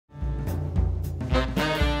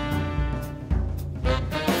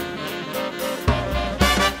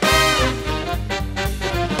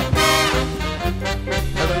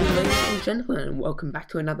gentlemen, and welcome back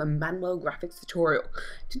to another Manuel Graphics tutorial.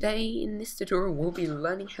 Today in this tutorial we'll be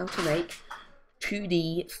learning how to make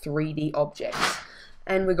 2D, 3D objects.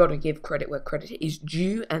 And we've got to give credit where credit is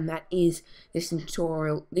due, and that is this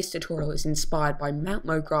tutorial. This tutorial is inspired by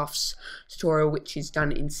Manuel Graphics tutorial, which is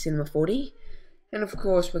done in Cinema 4D. And of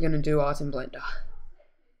course we're going to do ours in Blender.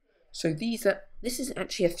 So this is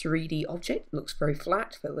actually a 3D object. It looks very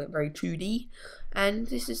flat, very 2D, and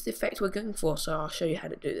this is the effect we're going for, so I'll show you how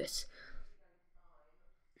to do this.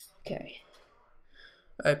 Okay,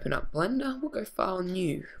 open up Blender, we'll go File,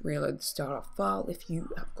 New, reload the startup file if you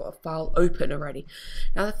have got a file open already.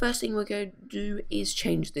 Now the first thing we're going to do is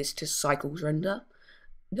change this to Cycles Render,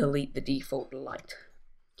 delete the default light.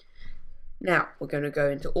 Now we're going to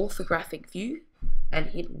go into Orthographic View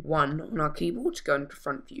and hit 1 on our keyboard to go into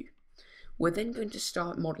Front View. We're then going to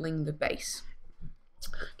start modeling the base.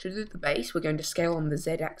 To do the base, we're going to scale on the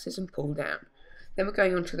Z-axis and pull down. Then we're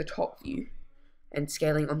going on to the top view and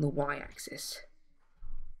scaling on the Y-axis.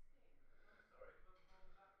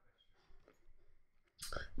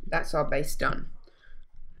 That's our base done.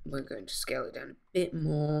 We're going to scale it down a bit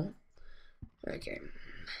more. Okay,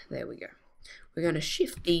 there we go. We're going to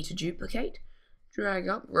Shift D to duplicate, drag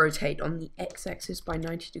up, rotate on the X-axis by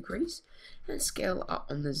 90 degrees, and scale up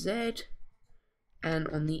on the Z and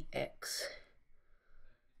on the X.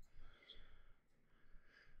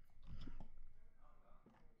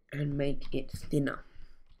 And make it thinner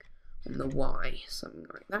on the Y, something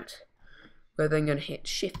like that. We're then going to hit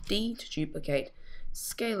Shift D to duplicate,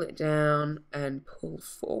 scale it down and pull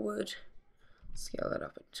forward, scale it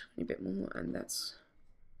up a tiny bit more, and that's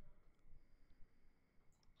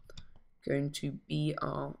going to be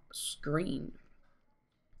our screen.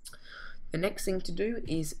 The next thing to do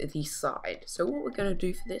is the side. So what we're going to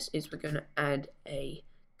do for this is we're going to add a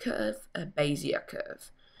curve, a Bezier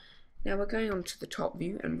curve. Now we're going on to the top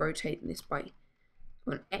view and rotating this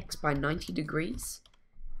on X by 90 degrees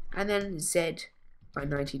and then Z by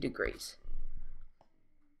 90 degrees.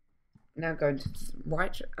 Now going to the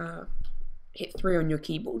right, hit 3 on your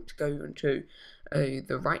keyboard to go into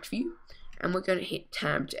the right view, and we're going to hit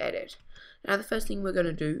Tab to edit. Now the first thing we're going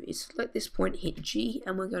to do is select this point, hit G,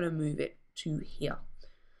 and we're going to move it to here.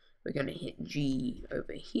 We're going to hit G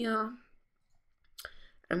over here,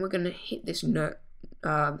 and we're going to hit this NURB,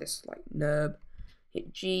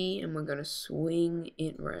 hit G, and we're going to swing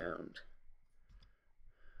it round.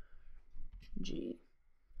 G.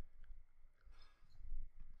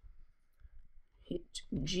 Hit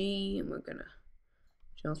G, and we're going to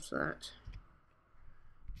adjust that.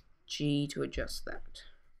 G to adjust that.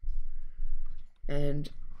 And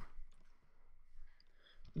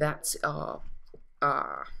that's our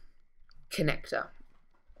connector.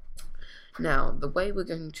 Now the way we're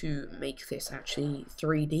going to make this actually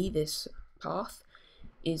 3D, this path,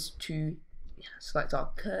 is to select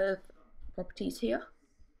our curve properties here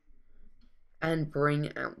and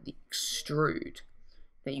bring out the extrude.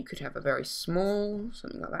 Now you could have a very small,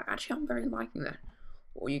 something like that. Actually I'm very liking that.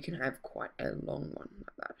 Or you can have quite a long one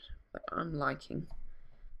like that. But I'm liking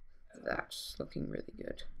that's looking really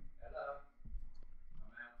good.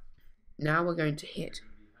 Now we're going to hit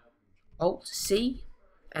Alt C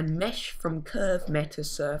and mesh from curve, meta,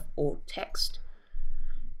 surf, or text.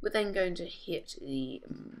 We're then going to hit the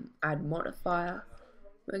add modifier.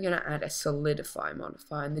 We're going to add a solidify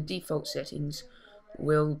modifier, and the default settings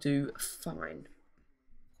will do fine.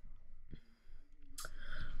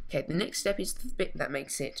 Okay, the next step is the bit that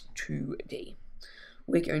makes it 2D.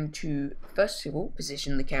 We're going to, first of all,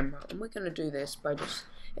 position the camera, and we're going to do this by just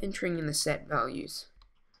entering in the set values.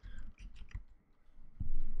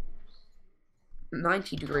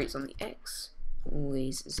 90 degrees on the X,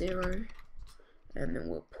 always 0, and then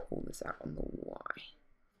we'll pull this out on the Y.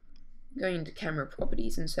 Going to camera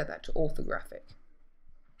properties and set that to orthographic.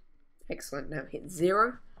 Excellent, now hit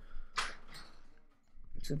 0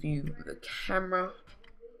 to view the camera,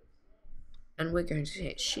 and we're going to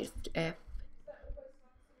hit Shift F.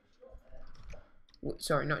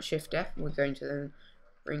 Sorry, not Shift F, we're going to then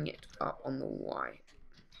bring it up on the Y.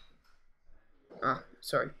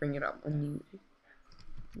 Bring it up on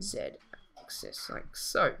the Z axis, like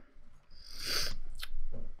so.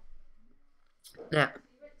 Now,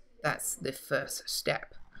 that's the first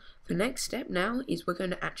step. The next step now is we're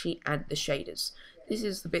going to actually add the shaders. This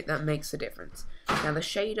is the bit that makes the difference. Now the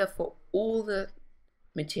shader for all the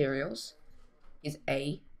materials is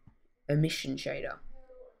a Emission Shader.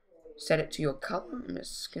 Set it to your color. I'm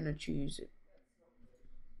just going to choose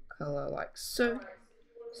a color like so.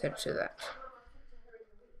 Set it to that.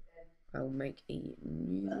 I'll make a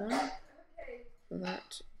new one for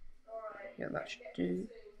that. Yeah, that should do.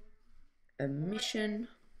 Emission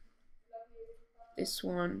this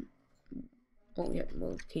one, oh yeah,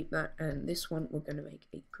 we'll keep that, and this one we're going to make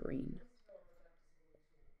a green.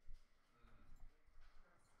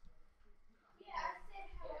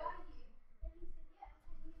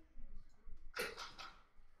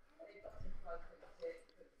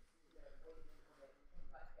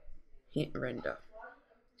 Hit render.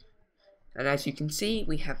 And as you can see,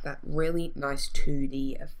 we have that really nice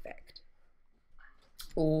 2D effect.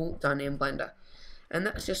 All done in Blender. And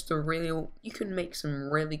that's just a real, you can make some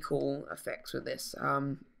really cool effects with this.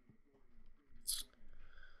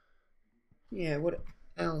 Yeah, what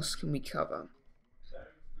else can we cover?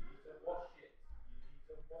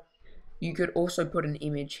 You could also put an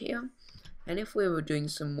image here. And if we were doing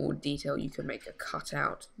some more detail, you could make a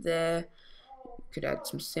cutout there. You could add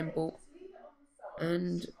some symbol.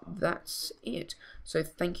 And that's it. So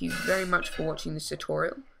thank you very much for watching this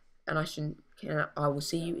tutorial, and I will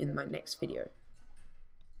see you in my next video.